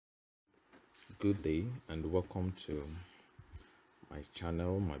Good day and welcome to my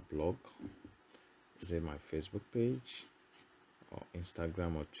channel, my blog. Is it my Facebook page or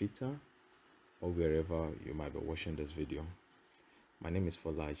Instagram or Twitter or wherever you might be watching this video? My name is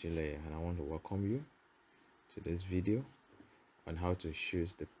Fola Ajile and I want to welcome you to this video on how to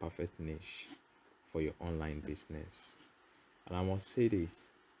choose the perfect niche for your online business. And I must say this,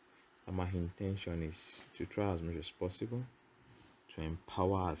 that my intention is to try as much as possible to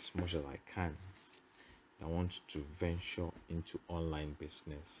empower as much as I can that want to venture into online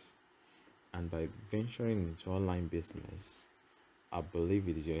business. And by venturing into online business, I believe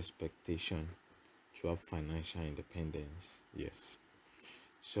it is your expectation to have financial independence. Yes.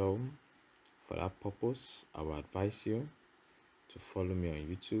 So for that purpose, I will advise you to follow me on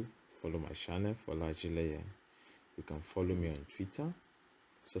YouTube, follow my channel Fola Ajile. You can follow me on Twitter,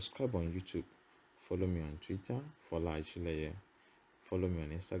 subscribe on YouTube, follow me on Twitter Fola Ajile, follow me on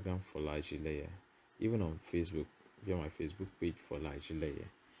Instagram Fola Ajile, even on Facebook via my Facebook page Fola Ajile.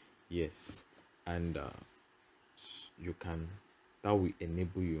 Yes, and you can, that will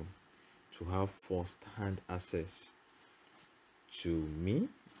enable you to have first-hand access to me.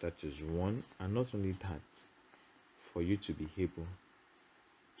 That is one, and not only that, for you to be able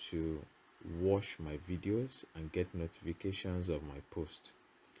to watch my videos and get notifications of my post.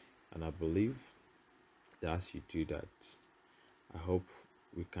 And I believe that as you do that, I hope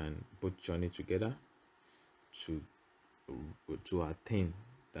we can both journey together to attain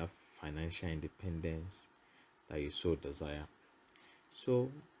that financial independence that you so desire. So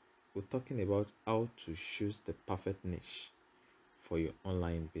we're talking about how to choose the perfect niche for your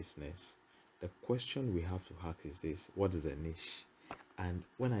online business. The question we have to ask is this: what is a niche? And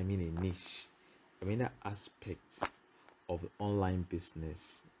when I mean a niche, I mean that aspect of the online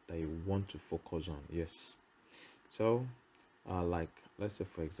business that you want to focus on. Yes. So like, let's say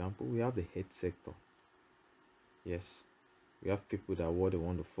for example, we have the health sector. Yes, we have people that what they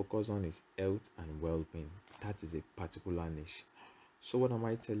want to focus on is health and well-being. That is a particular niche. So what am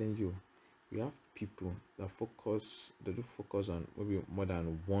I telling you? We have people that do focus on maybe more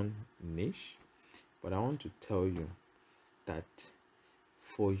than one niche. But I want to tell you that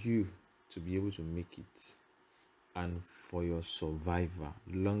for you to be able to make it, and for your survivor,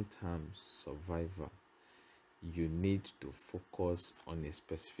 long-term survivor, you need to focus on a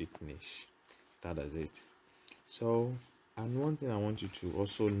specific niche. That is it. So, and one thing I want you to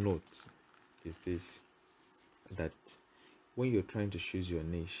also note is this, that when you're trying to choose your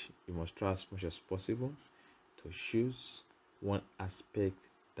niche, you must try as much as possible to choose one aspect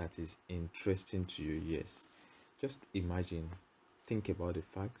that is interesting to you. Yes, just imagine, think about the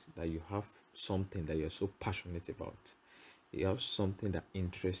fact that you have something that you're so passionate about. You have something that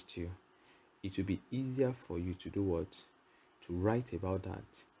interests you. It will be easier for you to do what? To write about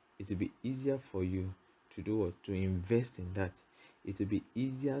that. It will be easier for you to do what? To invest in that. It will be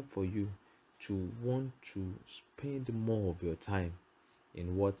easier for you to want to spend more of your time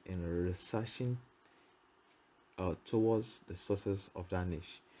in what? In researching towards the sources of that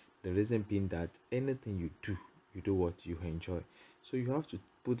niche. The reason being that anything you do what you enjoy. So you have to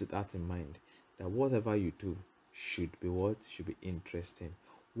put that in mind, that whatever you do should be what? Should be interesting.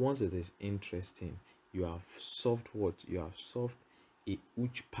 Once it is interesting, you have solved what? You have solved a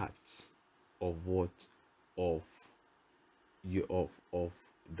huge part of what? Of of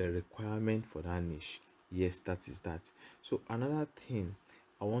the requirement for that niche. Yes, that is that. So another thing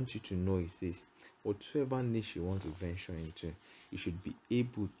I want you to know is this: whatever niche you want to venture into, you should be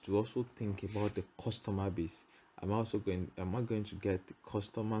able to also think about the customer base. Am I going to get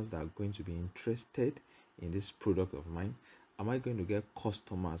customers that are going to be interested in this product of mine? Am I going to get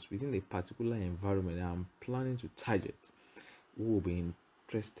customers within a particular environment that I'm planning to target who will be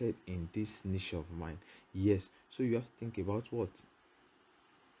interested in this niche of mine? Yes, so you have to think about what?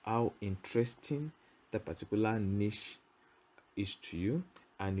 How interesting that particular niche is to you,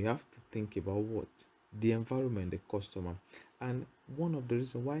 and you have to think about what? The environment, the customer. And one of the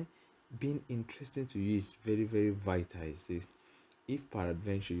reasons why being interesting to you is very, very vital is this: if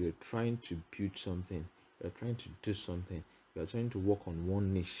peradventure you're trying to build something, you're trying to do something, you're trying to work on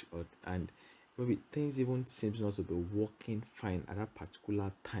one niche, and maybe things even seems not to be working fine at that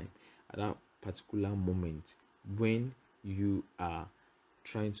particular time, at that particular moment when you are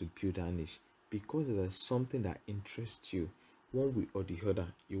trying to build a niche, because there's something that interests you one way or the other,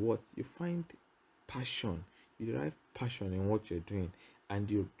 you find passion, you derive passion in what you're doing, and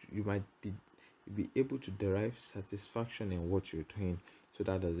you might be able to derive satisfaction in what you're doing. So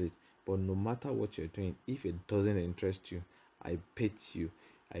that is it. But no matter what you're doing, if it doesn't interest you, I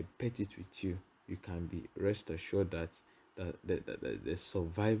bet it with you, you can be rest assured that the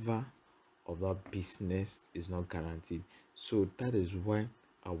survivor of that business is not guaranteed. So that is why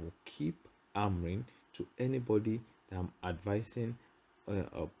I will keep hammering to anybody that I'm advising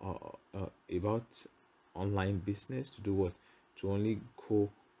about online business to do what? To only go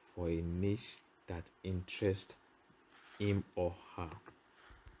for a niche that interests him or her.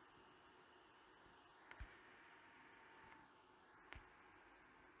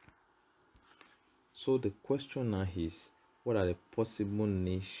 So the question now is, what are the possible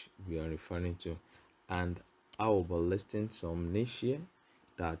niche we are referring to? And I will be listing some niche here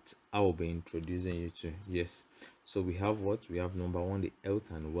that I will be introducing you to. Yes. So we have what? We have number one, the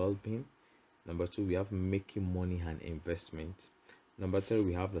health and well-being. Number two, we have making money and investment. Number three,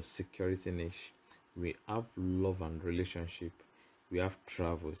 we have the security niche. We have love and relationship. We have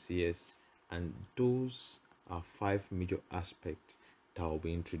travels, yes. And those are five major aspects that I'll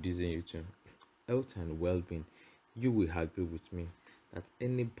be introducing you to. Health and well-being. You will agree with me that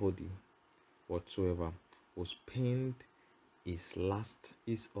anybody whatsoever will spend his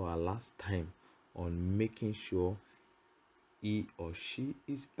or her last time on making sure he or she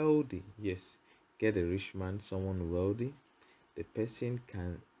is healthy. Yes, get a rich man, someone wealthy, the person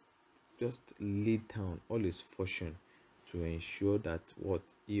can just lay down all his fortune to ensure that what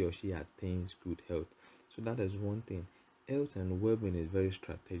he or she attains good health. So that is one thing. Health and well-being is very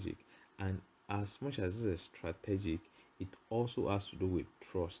strategic, and as much as it is strategic, it also has to do with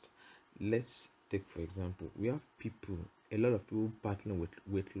trust. Let's take for example, we have people, a lot of people battling with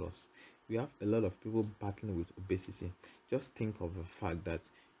weight loss. We have a lot of people battling with obesity. Just think of the fact that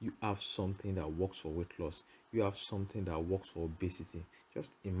you have something that works for weight loss, you have something that works for obesity.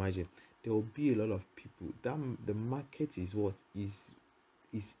 Just imagine, there will be a lot of people that the market is what is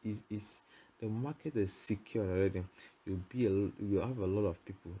the market is secure already. You have a lot of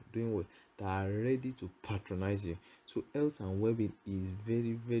people doing what, that are ready to patronize you. So health and well-being is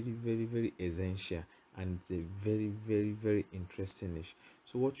very, very, very, very essential, and it's a very, very, very interesting niche.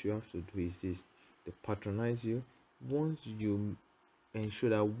 So what you have to do is this: they patronize you. Once you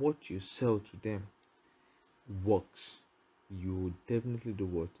ensure that what you sell to them works, you will definitely do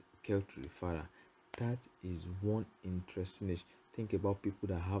what? Get referral. That is one interesting niche. Think about people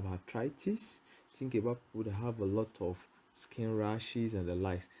that have arthritis. Think about people that have a lot of skin rashes and the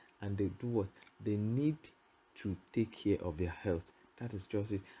likes, and they do what? They need to take care of their health. That is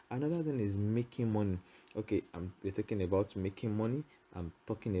just it. Another thing is making money. Okay, we're talking about making money. I'm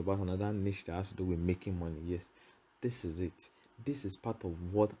talking about another niche that has to do with making money. Yes, this is it. This is part of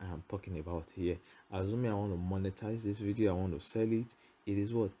what I am talking about here. Assuming I want to monetize this video, I want to sell it. It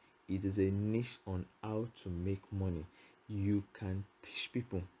is what? It is a niche on how to make money. You can teach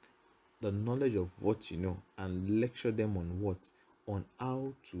people the knowledge of what you know and lecture them on what? On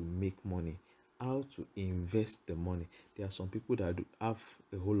how to make money, how to invest the money. There are some people that do have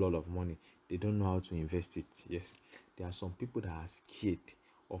a whole lot of money, they don't know how to invest it. Yes, there are some people that are scared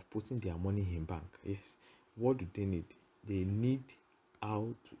of putting their money in bank. Yes, what do they need? They need how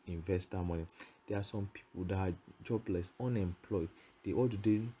to invest that money. There are some people that are jobless, unemployed. What do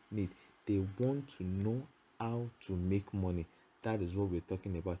they need? They want to know how to make money. That is what we're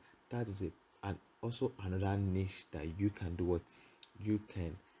talking about. That is it. And also another niche that you can do, what you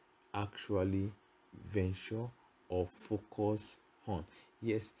can actually venture or focus on.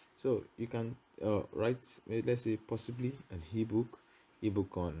 Yes, so you can write, let's say, possibly an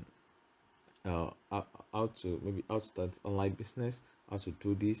ebook on how to, maybe how to start online business, how to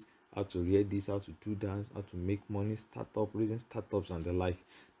do this, how to read this, how to do that, how to make money, startup, raising startups and the like.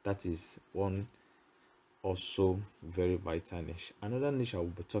 That is one also very vital niche. Another niche I will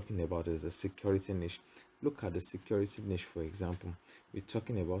be talking about is the security niche. Look at the security niche, for example. We're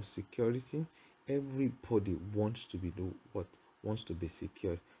talking about security. Everybody wants to be what? Wants to be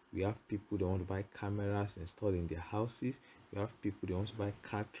secured. We have people that want to buy cameras installed in their houses. We have people that want to buy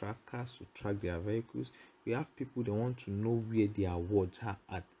car trackers to track their vehicles. We have people that want to know where their wards are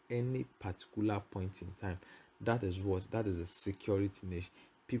at any particular point in time. That is what? That is a security niche.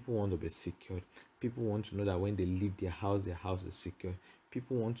 People want to be secured. People want to know that when they leave their house is secure.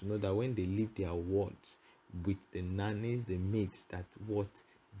 People want to know that when they leave their wards with the nannies, the maids, that what,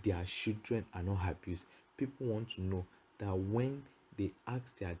 their children are not abused. People want to know that when they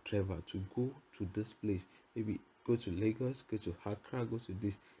ask their driver to go to this place, maybe go to Lagos, go to Accra, go to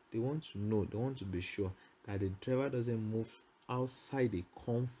this, they want to know, they want to be sure that the driver doesn't move outside the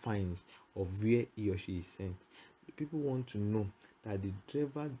confines of where he or she is sent. People want to know that the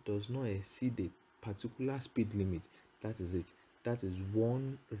driver does not exceed a particular speed limit. That is it. That is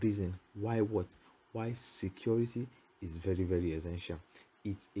one reason why what? Why security is very, very essential.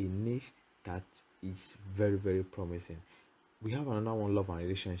 It's a niche that is very, very promising. we have another one, love and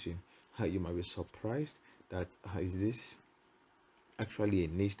relationship. You might be surprised that is this actually a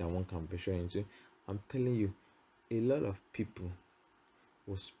niche that one can venture into. I'm telling you, a lot of people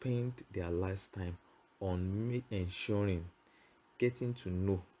will spend their lifetime on ensuring, getting to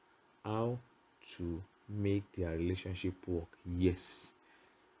know how to make their relationship work. Yes,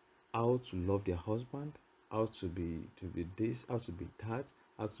 how to love their husband, how to be this, how to be that,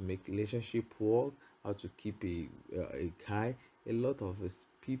 how to make relationship work, how to keep a guy. A lot of us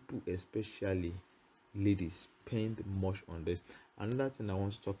people, especially ladies, spend much on this. Another thing I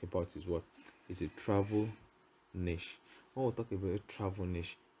want to talk about is what is a travel niche. When we talk about a travel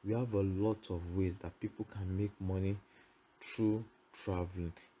niche, we have a lot of ways that people can make money through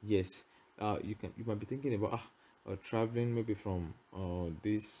traveling. Yes, you might be thinking about traveling maybe from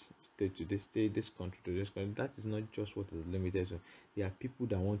this state to this state, this country to this country. That is not just what is limited to. There are people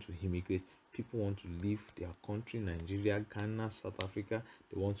that want to immigrate. People want to leave their country, Nigeria, Ghana, South Africa.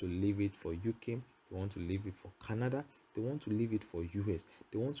 They want to leave it for UK. They want to leave it for Canada. They want to leave it for US.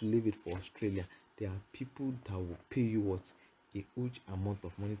 They want to leave it for Australia. There are people that will pay you what, a huge amount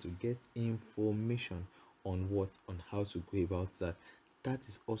of money to get information on what, on how to go about that. That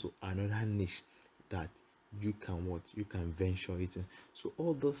is also another niche that you can what, you can venture into. So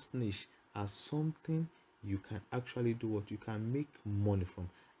all those niche are something you can actually do what, you can make money from.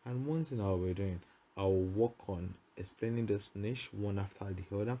 And one thing I'll be doing, I'll work on explaining this niche one after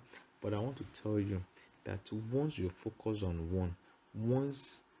the other. But I want to tell you that once you focus on one,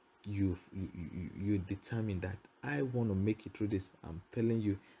 once you determine that I want to make it through this, I'm telling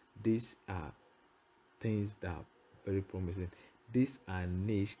you, these are things that are very promising. These are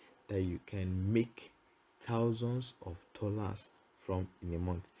niche that you can make thousands of dollars from in a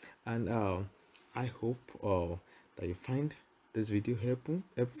month. And I hope that you find this video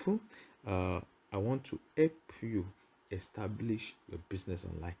helpful. I want to help you establish your business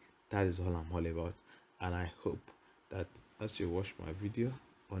online. That is all I'm all about. And I hope that as you watch my video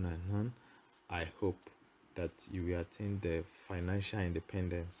on and on, I hope that you will attain the financial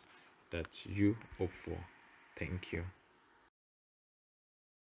independence that you hope for. Thank you.